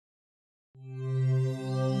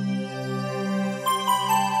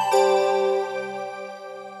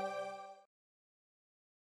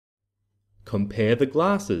Compare the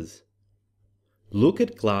glasses. Look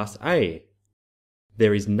at glass A.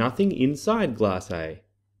 There is nothing inside glass A.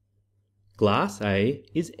 Glass A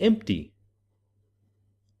is empty.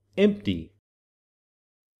 Empty.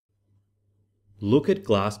 Look at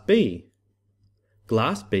glass B.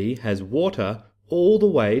 Glass B has water all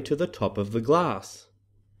the way to the top of the glass.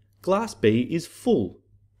 Glass B is full.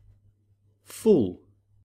 Full.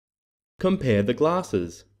 Compare the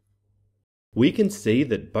glasses. We can see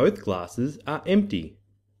that both glasses are empty.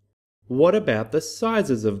 What about the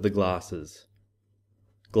sizes of the glasses?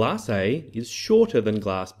 Glass A is shorter than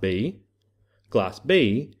glass B. Glass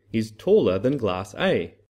B is taller than glass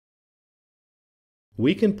A.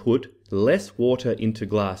 We can put less water into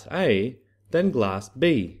glass A than glass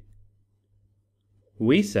B.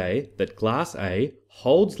 We say that glass A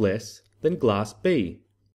holds less than glass B.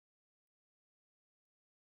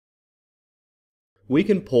 We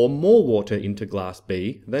can pour more water into glass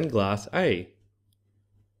B than glass A.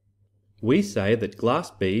 We say that glass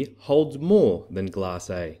B holds more than glass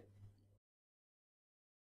A.